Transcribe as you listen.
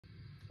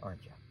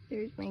aren't you?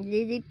 There's my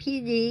little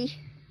PD.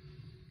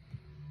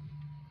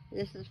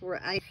 This is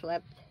where I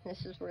slept.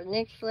 This is where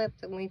Nick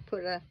slept, and we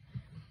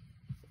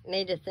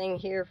made a thing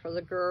here for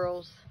the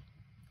girls.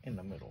 In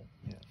the middle,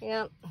 yes.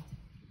 Yep.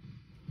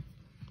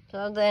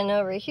 So then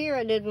over here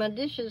I did my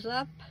dishes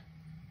up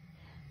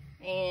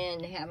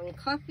and having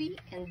coffee,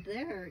 and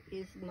there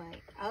is my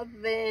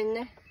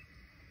oven.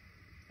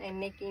 I'm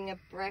making a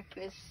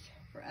breakfast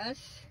for us.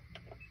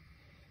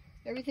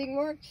 Everything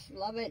works.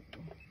 Love it.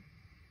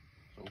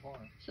 So far.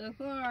 So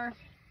far.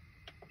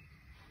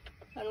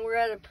 And we're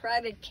at a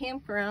private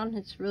campground.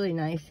 It's really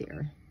nice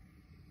here.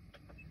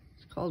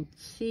 It's called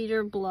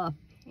Cedar Bluff.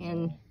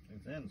 And well,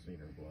 it's in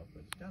Cedar Bluff,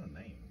 but it's got a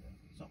name.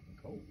 Something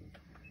Cove.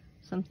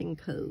 Something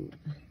Cove.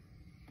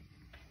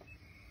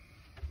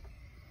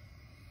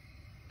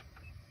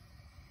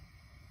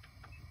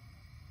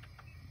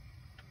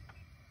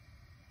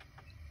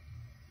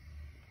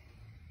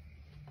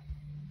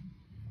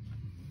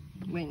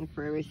 Waiting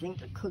for everything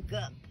to cook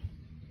up.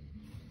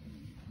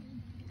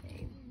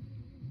 Okay.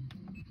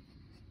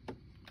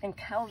 And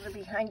cows are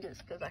behind us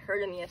because I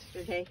heard them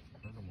yesterday.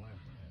 Heard them last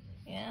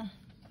night. Yeah.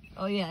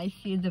 Oh yeah, I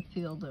see the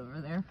field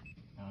over there.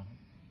 Uh-huh.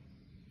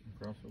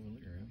 Across over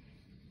there.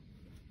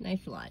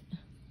 Nice lot.